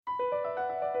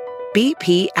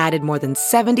BP added more than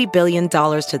 $70 billion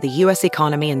to the U.S.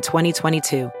 economy in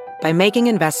 2022 by making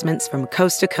investments from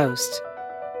coast to coast.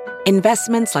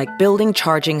 Investments like building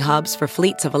charging hubs for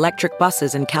fleets of electric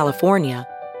buses in California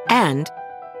and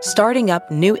starting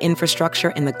up new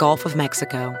infrastructure in the Gulf of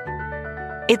Mexico.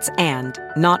 It's and,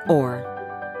 not or.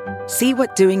 See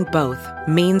what doing both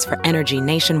means for energy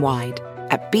nationwide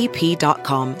at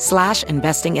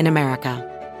bp.com/investing in America.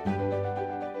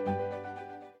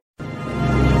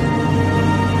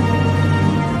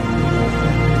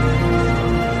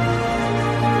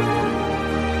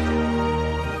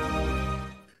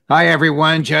 Hi,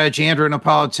 everyone. Judge Andrew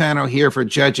Napolitano here for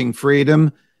Judging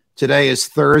Freedom. Today is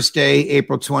Thursday,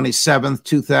 April 27th,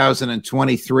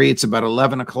 2023. It's about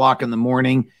 11 o'clock in the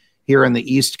morning here on the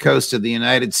East Coast of the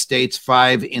United States,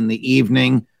 5 in the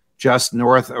evening, just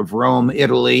north of Rome,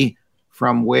 Italy,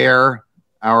 from where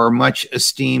our much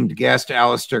esteemed guest,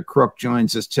 Alastair Crooke,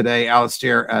 joins us today.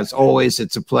 Alastair, as always,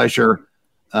 it's a pleasure.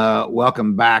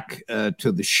 Welcome back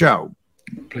to the show.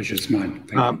 Pleasure's mine.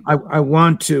 Thank you. I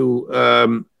want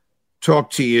to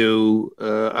talk to you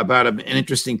about an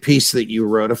interesting piece that you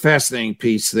wrote, a fascinating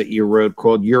piece that you wrote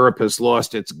called Europe Has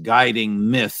Lost Its Guiding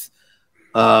Myth.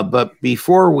 But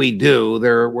before we do,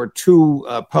 there were two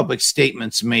public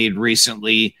statements made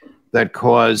recently that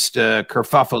caused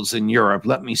kerfuffles in Europe.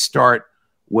 Let me start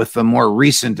with the more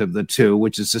recent of the two,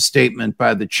 which is a statement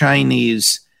by the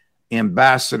Chinese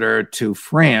ambassador to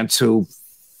France, who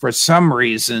for some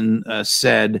reason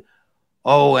said,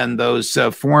 oh, and those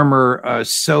former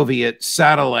Soviet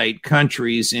satellite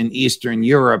countries in Eastern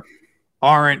Europe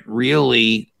aren't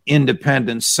really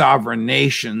independent sovereign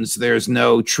nations. There's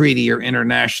no treaty or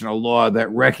international law that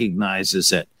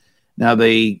recognizes it. Now,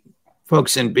 the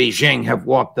folks in Beijing have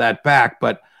walked that back,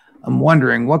 but I'm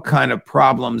wondering what kind of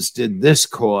problems did this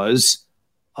cause,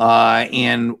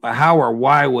 and how or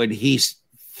why would he,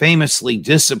 famously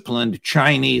disciplined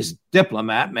Chinese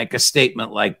diplomat, make a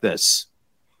statement like this?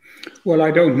 Well, I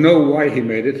don't know why he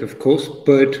made it, of course,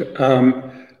 but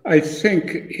I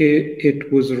think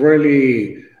it was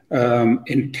really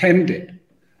intended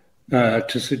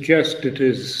to suggest it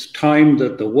is time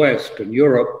that the West and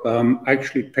Europe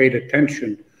actually paid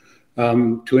attention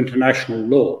to international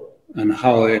law and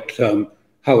how it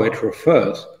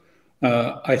refers.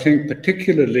 I think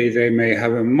particularly they may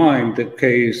have in mind the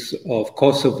case of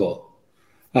Kosovo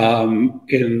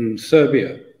in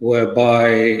Serbia,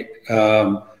 whereby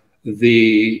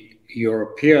the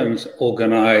Europeans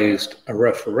organized a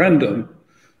referendum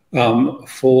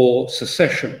for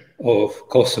secession of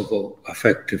Kosovo,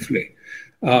 effectively.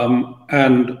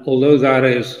 And although that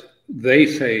is, they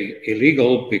say,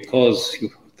 illegal because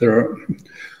their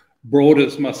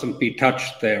borders mustn't be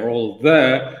touched, they're all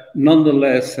there,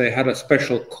 nonetheless, they had a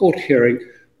special court hearing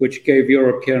which gave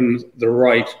Europeans the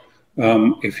right,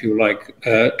 if you like,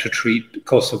 to treat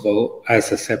Kosovo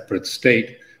as a separate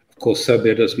state. Of course,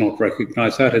 Serbia does not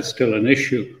recognize that. It's still an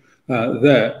issue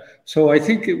there. So I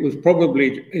think it was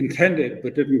probably intended,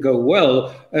 but didn't go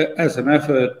well, as an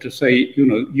effort to say,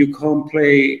 you can't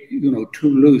play, too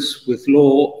loose with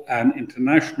law and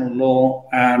international law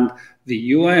and the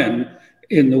UN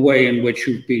in the way in which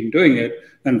you've been doing it.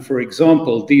 And for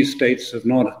example, these states have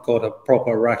not got a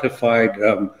proper ratified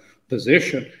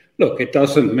position. Look, it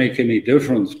doesn't make any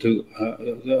difference to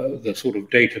the sort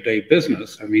of day-to-day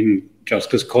business. I mean,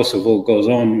 just as Kosovo goes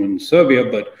on in Serbia,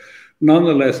 but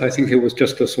nonetheless, I think it was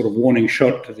just a sort of warning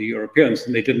shot to the Europeans,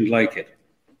 and they didn't like it.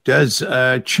 Does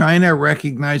China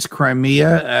recognize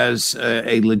Crimea as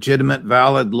a legitimate,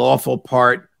 valid, lawful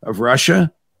part of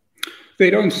Russia? They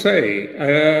don't say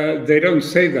that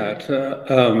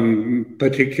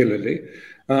particularly,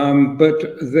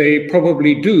 but they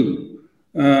probably do.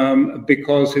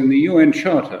 Because in the UN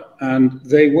Charter, and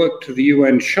they work to the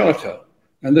UN Charter,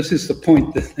 and this is the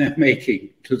point that they're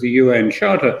making to the UN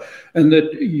Charter, and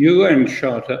that UN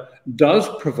Charter does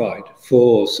provide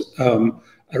for a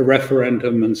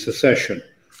referendum and secession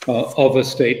of a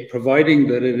state, providing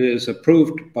that it is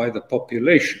approved by the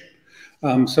population.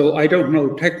 So I don't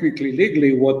know technically,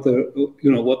 legally, what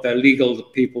their legal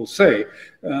people say,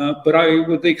 but I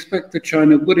would expect that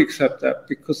China would accept that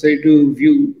because they do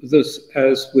view this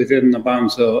as within the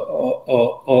bounds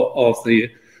of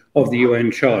the UN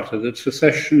Charter. That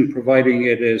secession, providing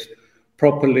it is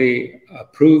properly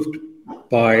approved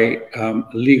by a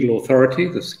legal authority,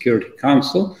 the Security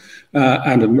Council,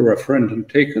 and a referendum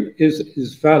taken,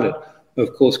 is valid.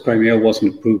 Of course, Crimea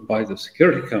wasn't approved by the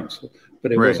Security Council,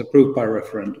 but it was approved by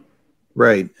referendum.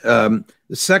 Right. The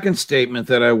second statement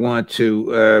that I want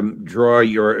to draw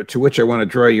your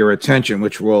attention,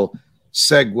 which will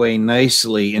segue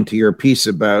nicely into your piece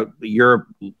about Europe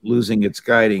losing its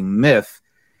guiding myth,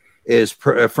 is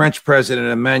French President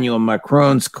Emmanuel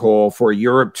Macron's call for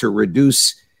Europe to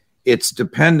reduce its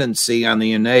dependency on the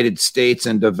United States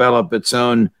and develop its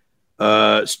own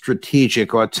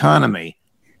strategic autonomy.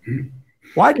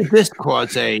 Why did this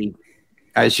cause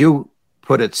as you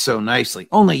put it so nicely,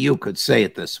 only you could say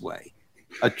it this way,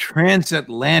 a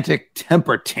transatlantic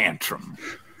temper tantrum?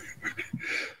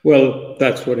 Well,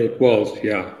 that's what it was,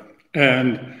 yeah.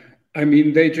 And I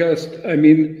mean,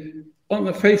 on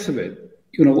the face of it,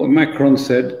 what Macron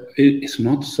said is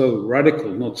not so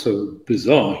radical, not so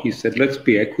bizarre. He said, let's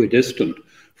be equidistant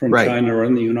from China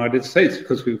and the United States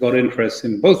because we've got interests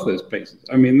in both those places.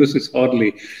 I mean, this is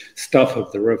hardly stuff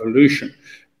of the revolution.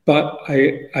 But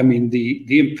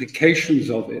the implications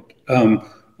of it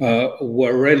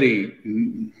were really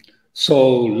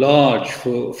so large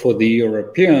for the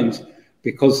Europeans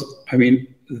because,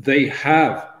 they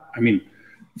have,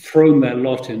 thrown their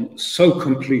lot in so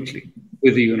completely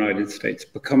with the United States,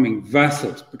 becoming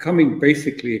vassals, becoming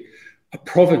basically a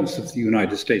province of the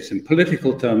United States. In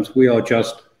political terms, we are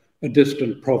just a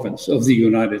distant province of the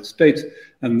United States.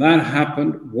 And that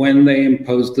happened when they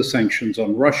imposed the sanctions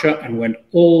on Russia and went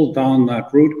all down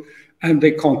that route, and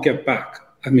they can't get back.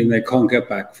 They can't get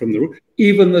back from the route.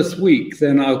 Even this week,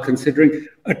 they're now considering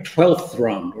a 12th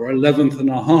round or 11th and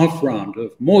a half round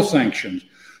of more sanctions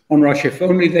on Russia, if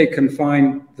only they can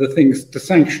find the things to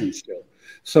sanction still.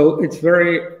 So it's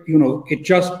very, it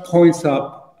just points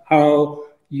up how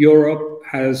Europe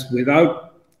has,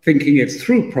 without thinking it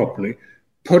through properly,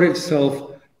 put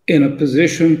itself in a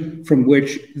position from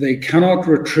which they cannot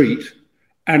retreat,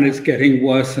 and it's getting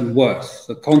worse and worse.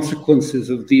 The consequences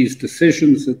of these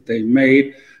decisions that they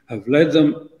made have led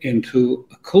them into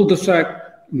a cul-de-sac,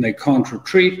 and they can't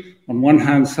retreat. On one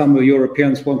hand, some of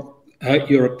Europeans want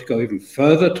Europe to go even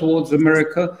further towards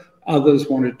America. Others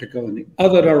want it to go in the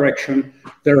other direction.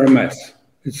 They're a mess.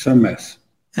 It's a mess.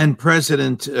 And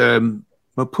President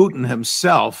Putin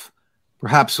himself,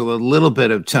 perhaps with a little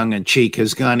bit of tongue-in-cheek,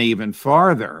 has gone even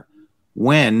farther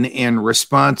when, in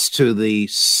response to the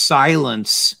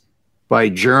silence by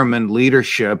German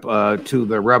leadership to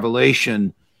the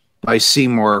revelation by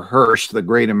Seymour Hersh, the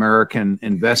great American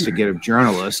investigative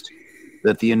journalist,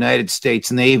 that the United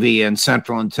States Navy and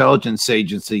Central Intelligence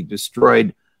Agency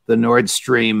destroyed the Nord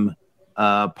Stream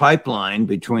pipeline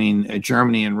between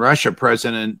Germany and Russia,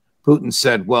 President Putin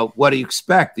said, well, what do you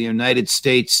expect? The United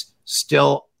States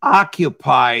still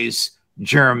occupies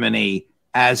Germany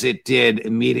as it did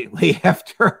immediately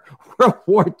after World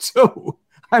War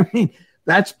II.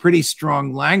 That's pretty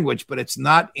strong language, but it's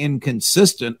not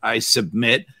inconsistent, I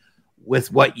submit,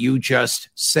 with what you just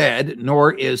said,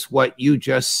 nor is what you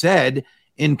just said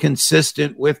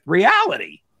inconsistent with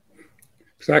reality.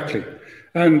 Exactly.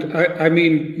 And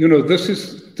this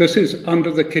is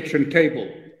under the kitchen table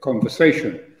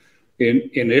conversation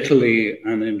in Italy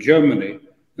and in Germany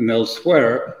and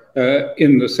elsewhere,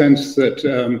 in the sense that,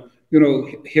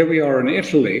 here we are in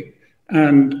Italy,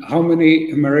 and how many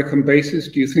American bases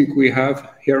do you think we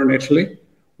have here in Italy?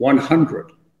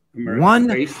 100.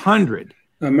 100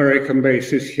 American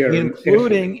bases here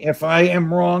including, if I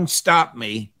am wrong, stop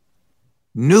me,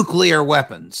 nuclear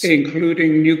weapons.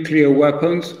 Including nuclear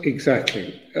weapons,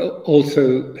 exactly.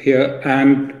 Also here,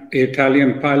 and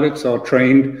Italian pilots are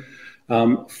trained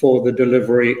for the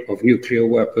delivery of nuclear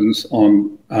weapons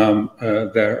on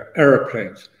their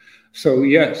airplanes. So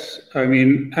yes,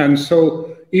 and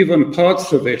so even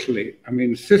parts of Italy,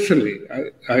 Sicily,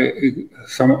 I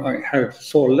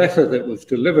saw a letter that was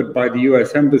delivered by the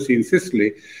US Embassy in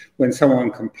Sicily when someone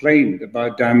complained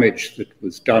about damage that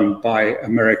was done by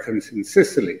Americans in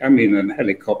Sicily. A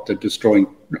helicopter destroying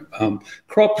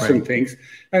crops and things.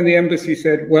 And the embassy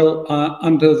said, well,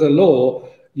 under the law,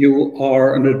 you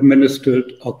are an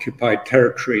administered occupied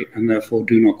territory and therefore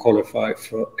do not qualify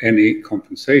for any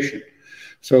compensation.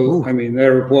 So,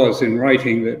 there it was in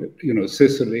writing that,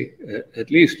 Sicily,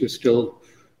 at least, is still,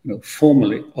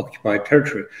 formally occupied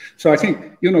territory. So I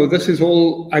think, this is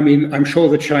all, I'm sure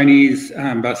the Chinese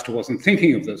ambassador wasn't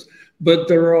thinking of this, but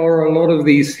there are a lot of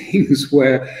these things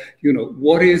where,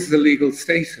 what is the legal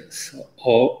status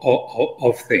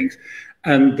of things?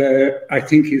 And I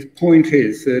think his point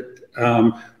is that,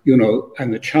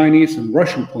 and the Chinese and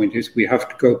Russian point is we have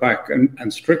to go back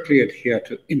and strictly adhere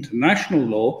to international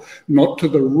law, not to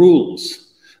the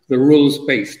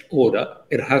rules-based order.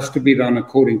 It has to be done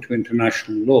according to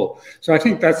international law. So I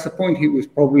think that's the point he was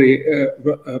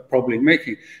probably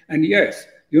making. And yes,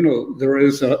 there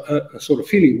is a sort of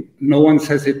feeling, no one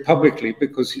says it publicly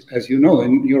because, as you know,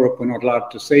 in Europe, we're not allowed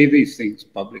to say these things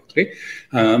publicly.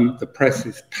 The press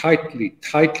is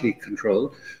tightly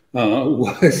controlled.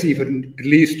 Whereas even at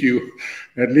least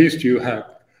you have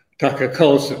Tucker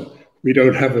Carlson. We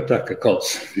don't have a Tucker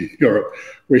Carlson in Europe.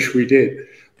 Wish we did.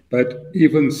 But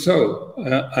even so,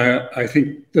 I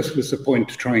think this was the point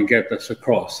to try and get this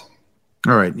across.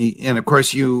 All right. And of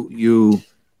course, you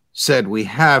said we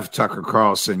have Tucker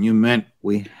Carlson. You meant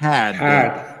we had.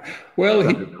 Well,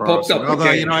 Tucker he Carlson. popped up Although,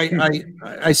 again.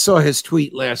 I saw his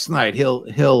tweet last night. He'll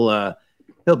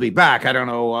be back. I don't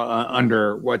know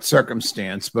under what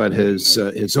circumstance, but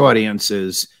his audience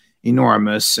is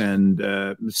enormous and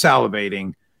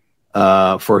salivating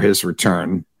for his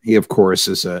return. He, of course,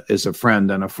 is a friend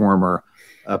and a former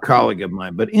colleague of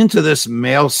mine. But into this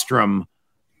maelstrom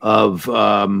of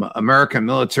American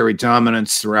military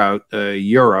dominance throughout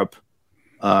Europe,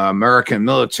 American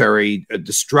military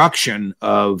destruction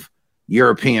of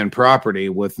European property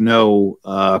with no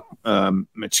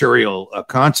material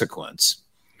consequence,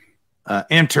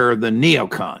 enter the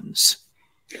neocons.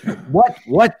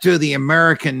 What do the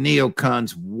American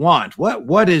neocons want?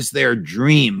 What is their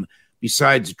dream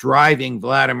besides driving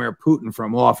Vladimir Putin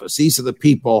from office? These are the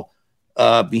people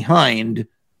behind.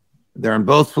 They're in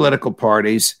both political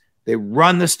parties. They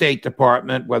run the State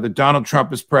Department, whether Donald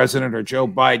Trump is president or Joe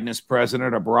Biden is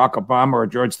president or Barack Obama or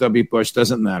George W. Bush,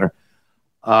 doesn't matter.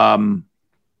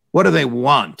 What do they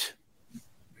want?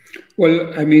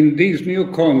 Well, I mean, these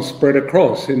neocons spread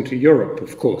across into Europe,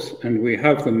 of course, and we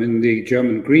have them in the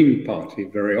German Green Party,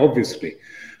 very obviously.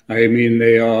 I mean,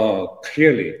 they are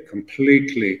clearly,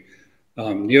 completely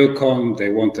neocon.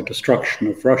 They want the destruction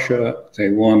of Russia. They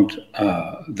want,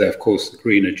 of course, the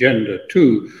green agenda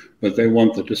too, but they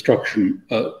want the destruction.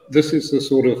 This is the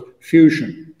sort of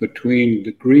fusion between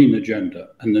the green agenda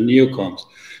and the neocons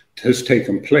has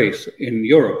taken place in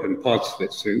Europe in parts of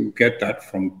it. So you get that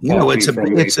from it's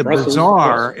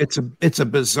a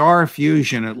bizarre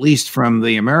fusion, at least from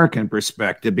the American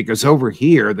perspective, because over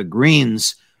here the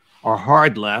Greens are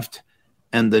hard left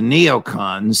and the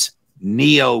neocons,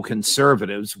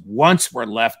 neoconservatives, once were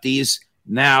lefties,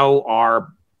 now are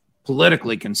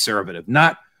politically conservative,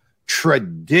 not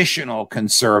traditional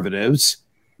conservatives,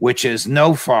 which is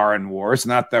no foreign wars,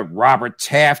 not the Robert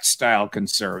Taft style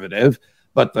conservative,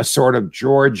 but the sort of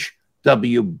George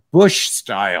W. Bush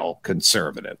style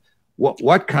conservative.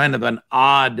 What kind of an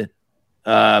odd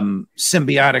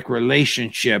symbiotic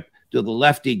relationship do the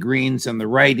lefty Greens and the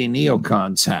righty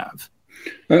neocons have?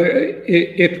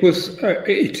 It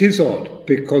is odd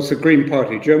because the Green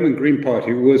Party, German Green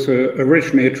Party, was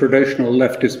originally a traditional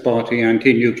leftist party,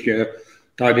 anti-nuclear,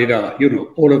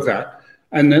 all of that.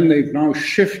 And then they've now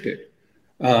shifted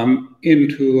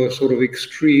into a sort of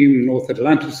extreme North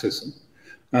Atlanticism,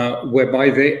 whereby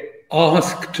they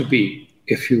ask to be,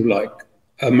 if you like,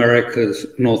 America's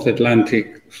North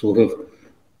Atlantic sort of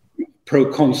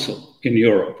proconsul in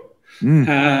Europe.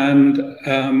 And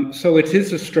so it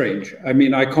is a strange. I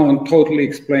mean, I can't totally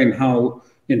explain how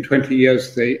in 20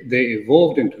 years they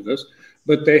evolved into this,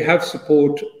 but they have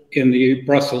support in the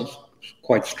Brussels,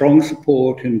 quite strong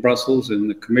support in Brussels, in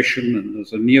the Commission, and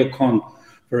there's a neocon,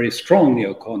 very strong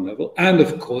neocon level, and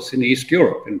of course in East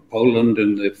Europe, in Poland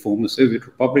and the former Soviet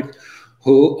republics,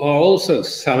 who are also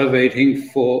salivating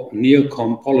for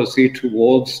neocon policy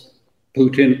towards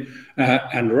Putin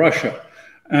and Russia.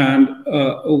 And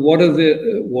what have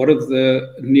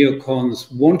the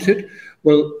neocons wanted?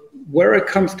 Well, where it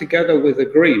comes together with the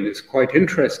Green is quite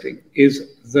interesting,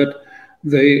 is that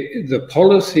the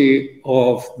policy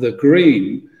of the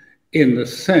Green, in the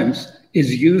sense,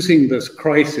 is using this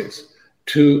crisis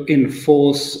to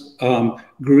enforce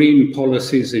green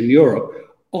policies in Europe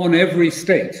on every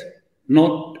state,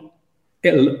 not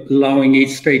allowing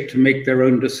each state to make their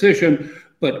own decision,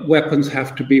 but weapons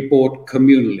have to be bought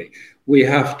communally. We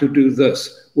have to do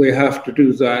this, we have to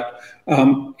do that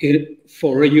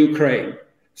for Ukraine.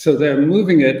 So they're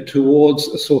moving it towards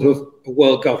a sort of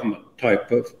world government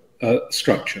type of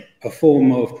structure, a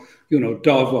form of,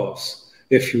 Davos,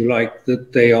 if you like,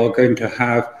 that they are going to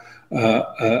have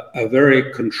a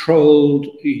very controlled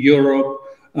Europe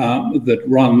that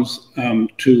runs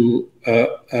to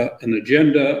an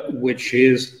agenda which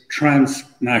is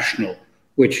transnational,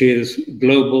 which is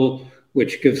global,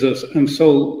 which gives us, and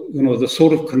so, the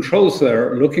sort of controls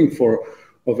they're looking for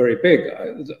are very big.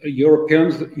 The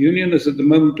European Union is at the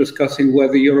moment discussing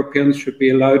whether Europeans should be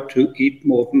allowed to eat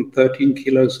more than 13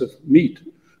 kilos of meat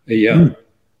a year.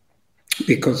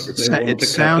 Because it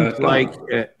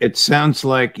sounds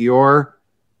like your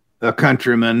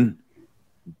countrymen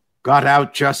got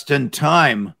out just in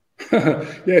time.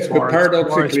 Yes, but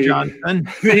paradoxically, the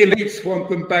elites want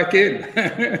them back in.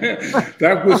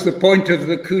 That was the point of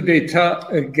the coup d'etat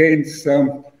against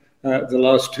the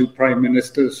last two prime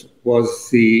ministers.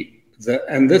 Was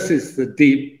and this is the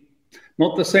deep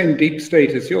not the same deep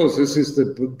state as yours. This is the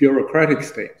bureaucratic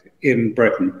state in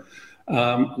Britain,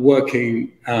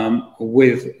 working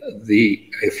with the,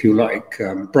 if you like,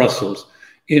 Brussels,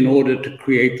 in order to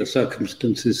create the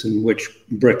circumstances in which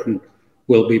Britain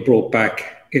will be brought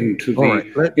back into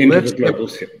the global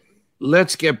system.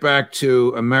 Let's get back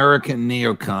to American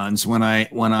neocons. When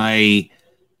I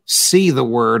see the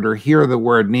word or hear the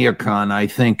word neocon, I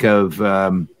think of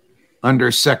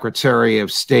Undersecretary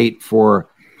of State for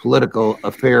Political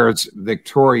Affairs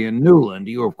Victoria Nuland.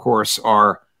 You, of course,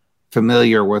 are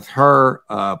familiar with her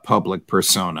public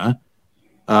persona.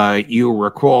 You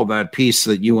recall that piece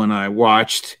that you and I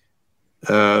watched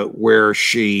where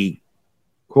she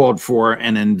called for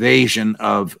an invasion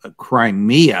of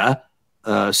Crimea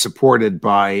supported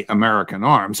by American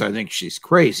arms. I think she's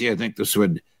crazy. I think this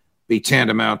would be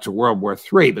tantamount to World War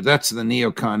III, but that's the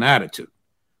neocon attitude.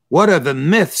 What are the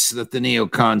myths that the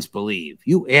neocons believe?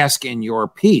 You ask in your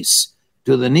piece,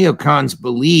 do the neocons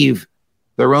believe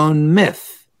their own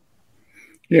myth?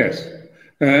 Yes.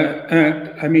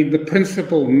 I mean, the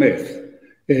principal myth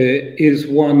is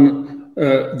one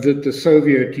that the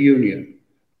Soviet Union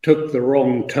took the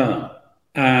wrong turn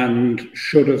and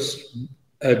should have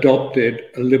adopted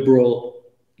a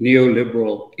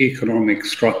neoliberal economic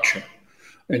structure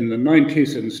in the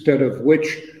 90s, instead of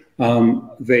which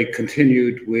they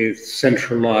continued with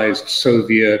centralized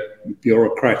Soviet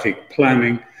bureaucratic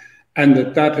planning, and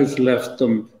that has left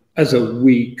them as a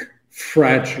weak,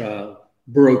 fragile,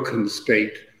 broken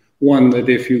state, one that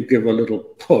if you give a little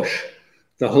push,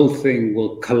 the whole thing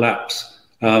will collapse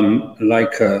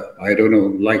like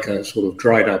a sort of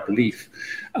dried up leaf.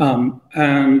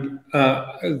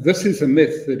 This is a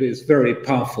myth that is very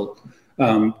powerful,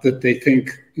 that they think,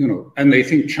 and they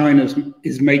think China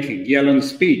is making. Yellen's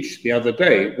speech the other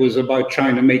day was about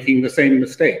China making the same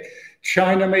mistake.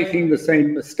 China making the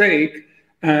same mistake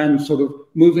and sort of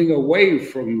moving away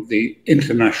from the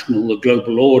the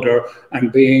global order,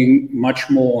 and being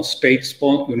much more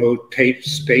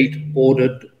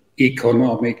state-ordered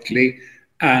economically,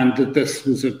 and that this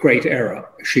was a great error,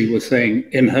 she was saying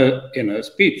in her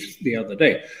speech the other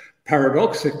day.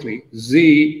 Paradoxically,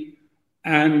 Xi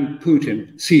and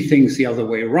Putin see things the other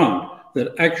way around,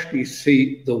 that actually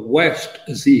see the West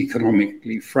as the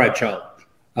economically fragile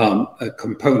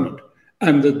component,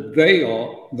 and that they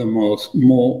are the more,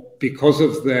 because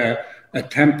of their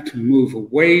attempt to move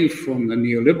away from the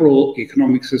neoliberal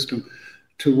economic system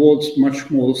towards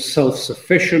much more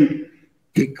self-sufficient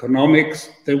economics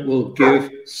that will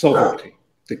give sovereignty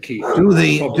the key. Do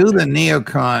the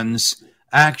neocons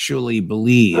actually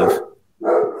believe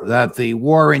that the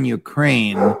war in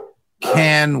Ukraine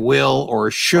can, will,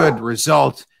 or should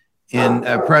result in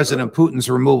President Putin's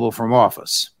removal from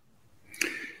office?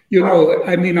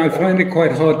 I mean, I find it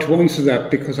quite hard to answer that,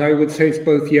 because I would say it's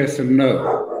both yes and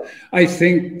no. I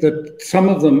think that some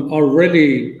of them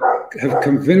have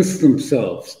convinced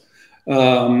themselves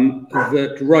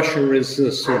that Russia is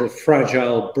a sort of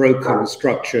fragile, broken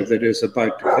structure that is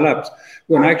about to collapse,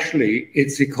 when actually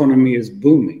its economy is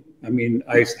booming. I mean,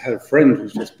 I had a friend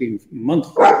who's just been a month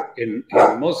in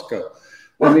Moscow,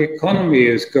 and the economy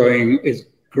is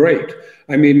great.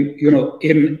 I mean,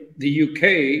 in the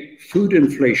UK, food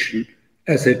inflation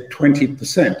is at 20%,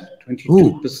 22%.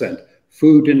 Ooh.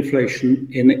 Food inflation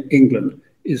in England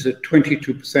is at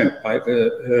 22% by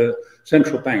the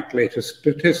central bank latest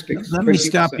statistics. Let me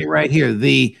stop you right here.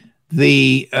 The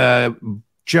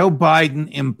Joe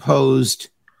Biden imposed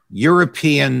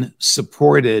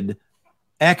European-supported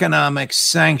economic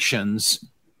sanctions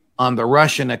on the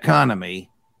Russian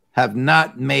economy have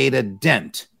not made a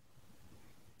dent.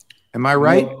 Am I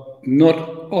right? Not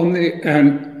on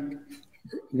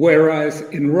whereas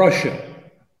in Russia,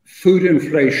 food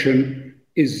inflation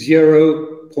is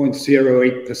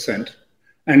 0.08%,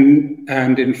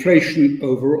 and inflation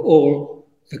overall,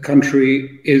 the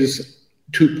country is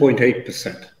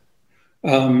 2.8%.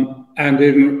 And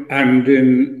in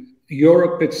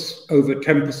Europe, it's over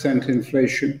 10%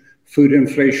 inflation. Food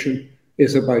inflation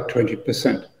is about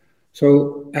 20%.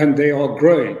 So, and they are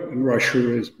growing, and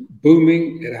Russia is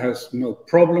booming. It has no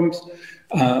problems.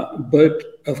 But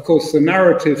of course, the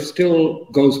narrative still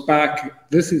goes back.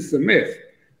 This is the myth.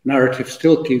 Narrative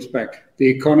still keeps back. The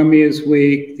economy is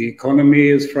weak. The economy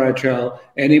is fragile.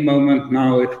 Any moment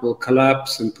now it will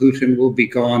collapse and Putin will be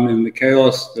gone in the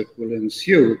chaos that will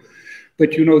ensue.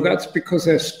 But, that's because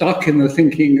they're stuck in the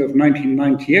thinking of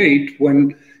 1998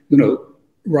 when,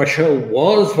 Russia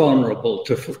was vulnerable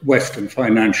to Western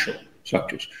financial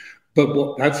structures.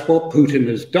 But that's what Putin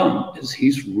has done, is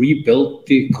he's rebuilt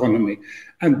the economy.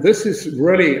 And this is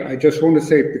really, I just want to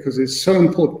say, because it's so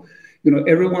important,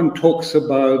 everyone talks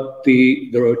about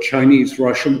the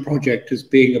Chinese-Russian project as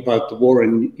being about the war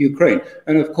in Ukraine.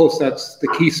 And of course, that's the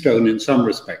keystone in some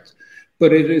respects.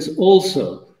 But it is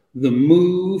also the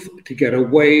move to get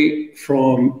away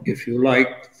from, if you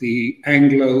like, the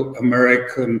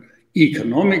Anglo-American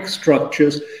economic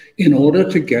structures in order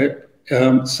to get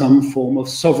some form of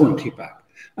sovereignty back.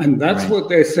 And that's what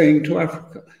they're saying to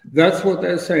Africa. That's what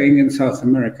they're saying in South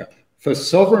America. For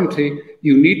sovereignty,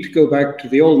 you need to go back to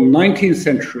the old 19th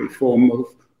century form of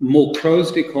more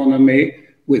closed economy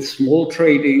with small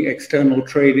trading, external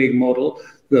trading model,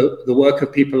 the work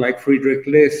of people like Friedrich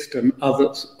List and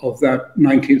others of that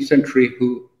 19th century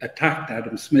who attacked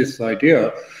Adam Smith's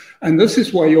idea. And this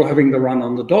is why you're having the run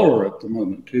on the dollar at the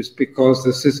moment, is because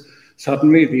this is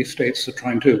suddenly these states are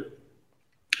trying to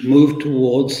move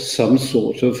towards some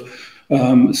sort of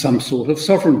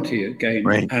sovereignty again,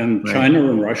 and China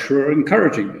and Russia are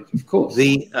encouraging it, of course.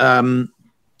 The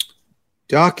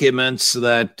documents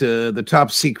that the top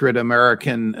secret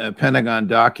American Pentagon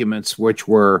documents, which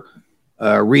were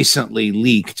recently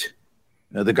leaked,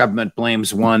 the government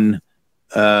blames one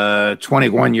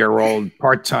 21-year-old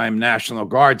part-time National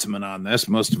Guardsman on this.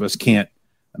 Most of us can't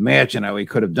imagine how he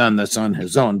could have done this on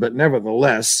his own, but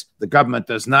nevertheless, the government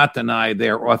does not deny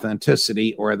their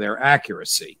authenticity or their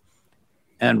accuracy.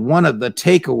 And one of the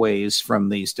takeaways from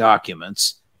these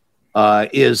documents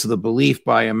is the belief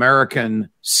by American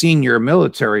senior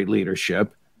military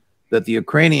leadership that the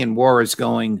Ukrainian war is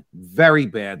going very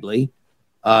badly,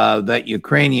 that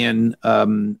Ukrainian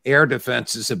air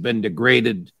defenses have been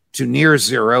degraded to near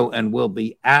zero and will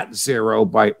be at zero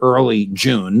by early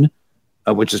June,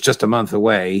 which is just a month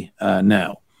away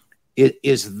now. It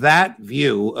is that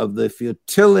view of the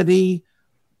futility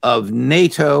of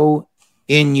NATO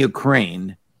in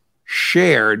Ukraine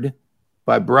shared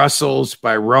by Brussels,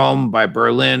 by Rome, by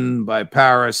Berlin, by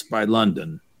Paris, by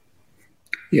London?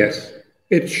 Yes,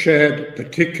 it's shared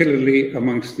particularly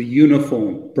amongst the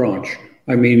uniform branch.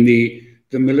 I mean,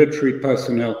 the military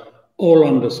personnel all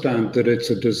understand that it's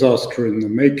a disaster in the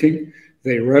making.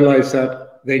 They realize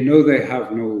that. They know they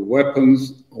have no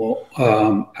weapons or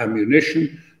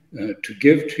ammunition to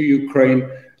give to Ukraine.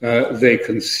 They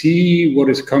can see what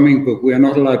is coming, but we're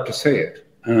not allowed to say it.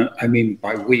 I mean,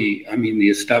 by we, I mean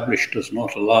the established does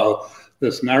not allow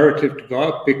this narrative to go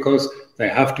out because they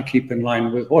have to keep in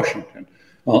line with Washington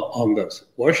on this.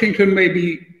 Washington may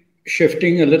be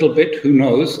shifting a little bit, who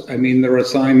knows? I mean, there are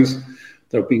signs,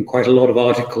 there have been quite a lot of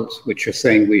articles which are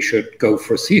saying we should go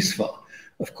for a ceasefire.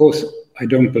 Of course, I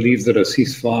don't believe that a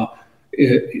ceasefire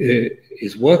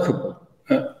is workable.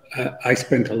 I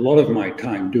spent a lot of my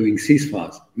time doing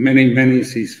ceasefires, many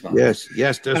ceasefires.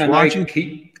 Yes. And Washington...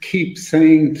 I keep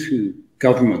saying to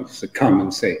governments that come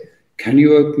and say, can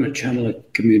you open a channel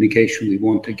of communication? We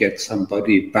want to get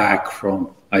somebody back from,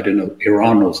 I don't know,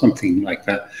 Iran or something like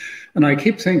that. And I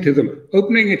keep saying to them,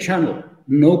 opening a channel,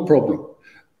 no problem.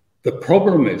 The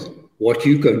problem is, what are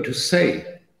you going to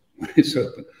say when it's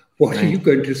open? What are you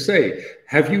going to say?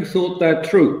 Have you thought that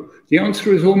through? The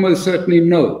answer is almost certainly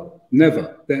no,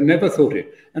 never. They never thought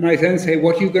it. And I then say,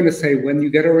 what are you going to say when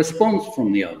you get a response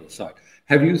from the other side?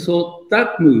 Have you thought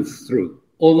that move through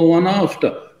or the one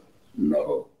after?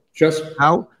 No, just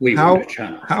how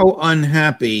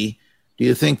unhappy do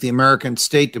you think the American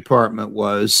State Department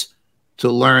was to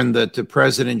learn that the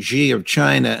President Xi of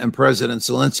China and President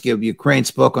Zelensky of Ukraine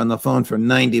spoke on the phone for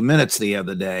 90 minutes the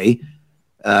other day?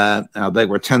 Now, they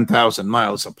were 10,000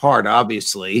 miles apart,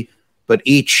 obviously, but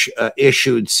each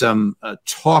issued some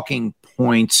talking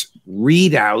points,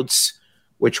 readouts,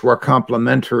 which were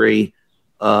complementary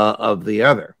of the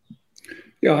other.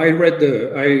 Yeah, I read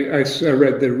the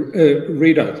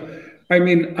readout. I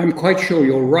mean, I'm quite sure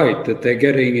you're right that they're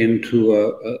getting into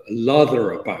a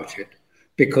lather about it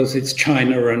because it's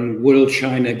China and will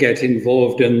China get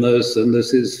involved in this and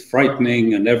this is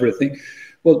frightening and everything.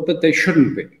 Well, but they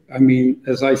shouldn't be. I mean,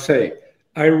 as I say,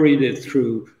 I read it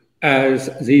through as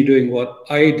they doing what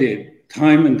I did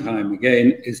time and time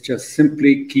again, is just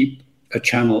simply keep a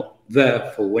channel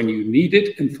there for when you need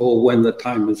it and for when the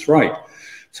time is right.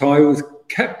 So I was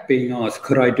kept being asked,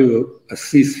 could I do a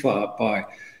ceasefire by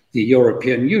the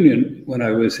European Union when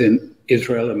I was in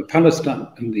Israel and Palestine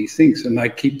and these things? And I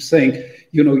keep saying,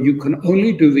 you can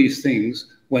only do these things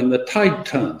when the tide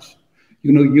turns.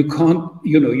 You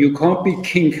can't be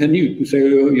King Canute and say,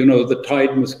 the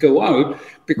tide must go out,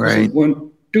 because it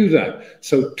won't do that.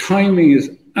 So timing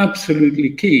is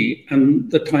absolutely key, and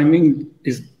the timing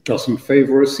doesn't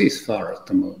favor a ceasefire at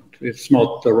the moment. It's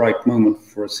not the right moment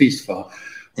for a ceasefire.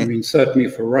 I mean, certainly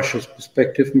for Russia's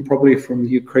perspective, and probably from the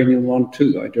Ukrainian one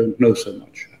too. I don't know so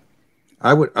much.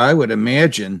 I would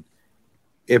imagine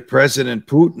if President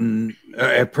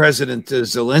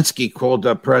Zelensky called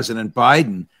up President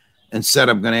Biden and said,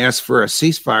 I'm going to ask for a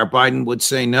ceasefire, Biden would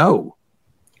say no.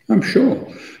 I'm sure.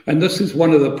 And this is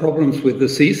one of the problems with the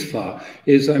ceasefire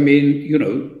is, I mean,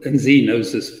 and Z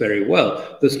knows this very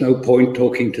well. There's no point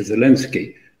talking to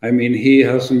Zelensky. I mean, he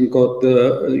hasn't got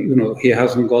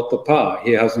the power.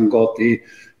 He hasn't got the,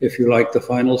 if you like, the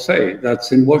final say.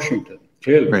 That's in Washington,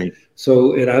 clearly. Right.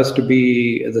 So the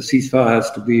ceasefire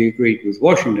has to be agreed with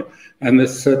Washington. And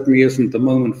this certainly isn't the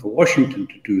moment for Washington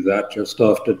to do that just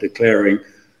after declaring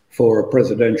for a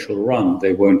presidential run.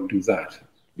 They won't do that.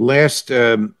 Last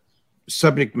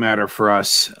subject matter for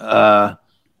us.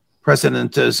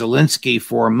 President Zelensky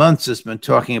for months has been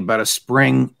talking about a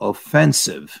spring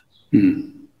offensive.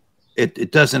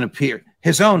 It doesn't appear,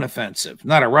 his own offensive,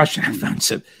 not a Russian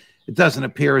offensive. It doesn't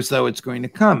appear as though it's going to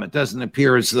come. It doesn't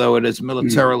appear as though it is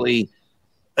militarily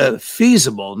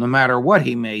feasible, no matter what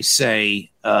he may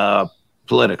say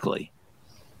politically.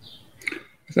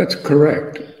 That's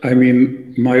correct. I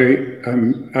mean,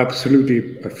 I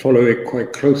follow it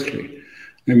quite closely.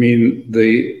 I mean,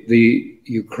 the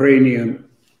Ukrainian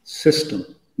system,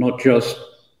 not just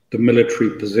the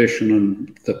military position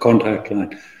and the contact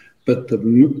line, but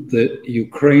the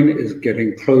Ukraine is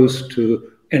getting close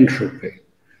to entropy,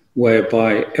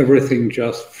 whereby everything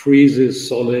just freezes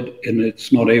solid and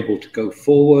it's not able to go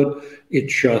forward. It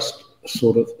just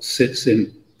sort of sits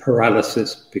in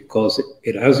paralysis because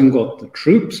it hasn't got the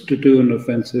troops to do an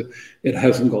offensive, it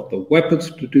hasn't got the weapons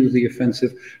to do the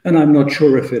offensive, and I'm not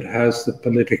sure if it has the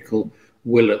political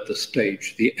will at the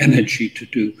stage, the energy to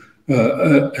do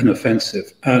an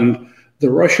offensive. And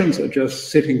the Russians are just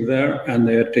sitting there and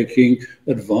they're taking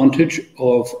advantage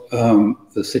of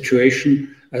the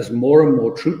situation as more and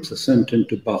more troops are sent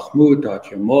into Bakhmut,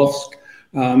 Artyomovsk,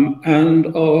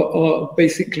 and are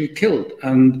basically killed.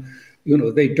 And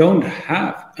they don't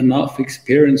have enough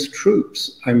experienced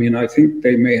troops. I mean, I think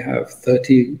they may have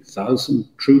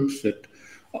 30,000 troops that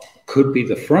could be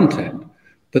the front end,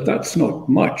 but that's not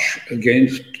much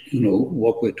against,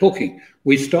 what we're talking.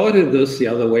 We started this the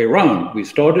other way around. We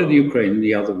started Ukraine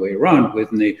the other way around with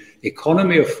the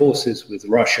economy of forces with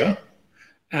Russia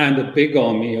and a big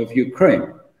army of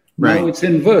Ukraine. Right. Now it's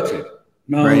inverted.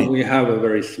 Now we have a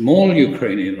very small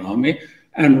Ukrainian army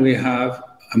and we have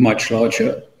a much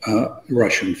larger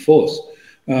Russian force.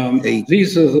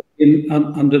 These are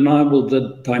undeniable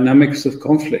the dynamics of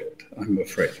conflict, I'm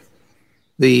afraid.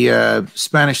 The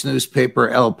Spanish newspaper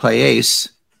El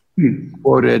País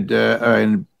quoted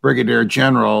Brigadier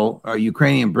General,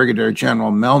 Ukrainian Brigadier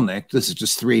General Melnik, this is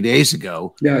just 3 days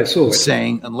ago, I saw it,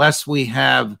 saying, unless we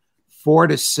have 4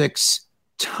 to 6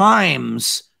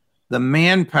 times the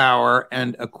manpower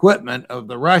and equipment of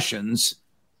the Russians,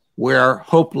 we're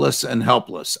hopeless and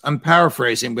helpless. I'm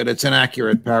paraphrasing, but it's an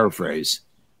accurate paraphrase.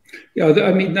 Yeah,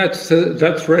 I mean, that's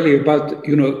really about,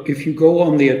 if you go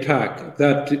on the attack,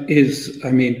 that is,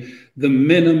 I mean, the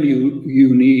minimum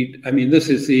you need. I mean, this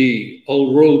is the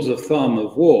old rules of thumb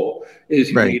of war,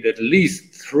 is you need at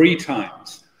least 3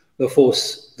 times the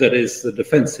force that is the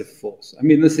defensive force. I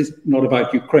mean, this is not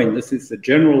about Ukraine. This is the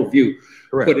general view.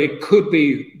 Correct. But it could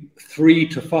be 3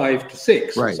 to 5 to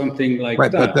 6, or something like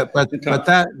that. But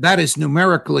that is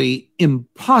numerically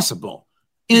impossible,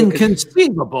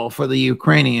 inconceivable for the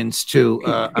Ukrainians to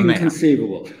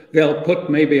inconceivable. They'll put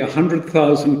maybe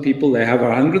 100,000 people. They have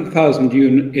 100,000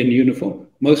 in uniform,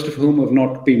 most of whom have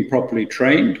not been properly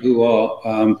trained, who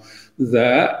are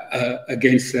there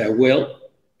against their will.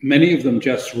 Many of them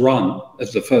just run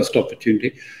as the first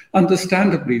opportunity.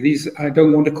 Understandably, these, I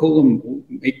don't want to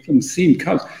make them seem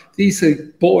cowards. These are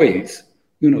boys,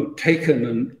 taken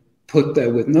and put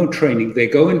there with no training. They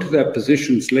go into their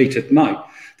positions late at night.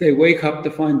 They wake up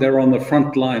to find they're on the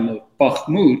front line of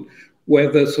Bakhmut, where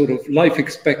the sort of life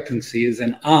expectancy is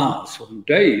in hours or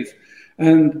days.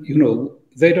 And,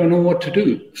 they don't know what to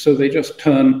do. So they just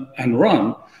turn and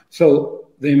run. So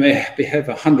they may have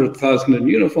 100,000 in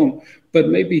uniform, but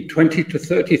maybe 20 to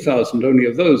 30,000 only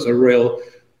of those are real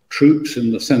troops,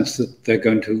 in the sense that they're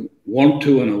going to want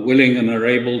to and are willing and are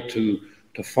able to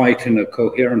fight in a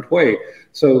coherent way.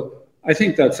 So I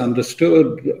think that's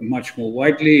understood much more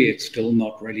widely. It's still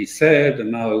not really said.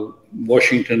 And now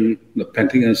Washington, the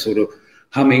Pentagon, is sort of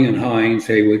humming and hawing,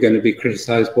 say we're going to be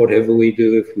criticized whatever we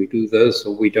do if we do this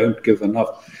or we don't give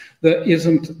enough. There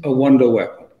isn't a wonder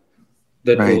weapon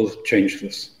that will change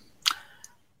this.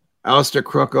 Alastair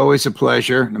Crooke, always a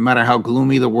pleasure. No matter how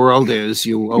gloomy the world is,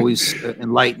 you always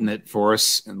enlighten it for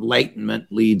us. Enlightenment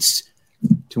leads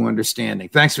to understanding.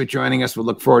 Thanks for joining us. We'll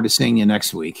look forward to seeing you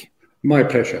next week. My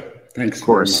pleasure. Thanks of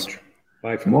course. Very much.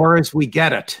 Bye for more now. As we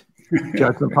get it.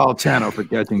 Judge Napolitano for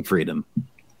Judging Freedom.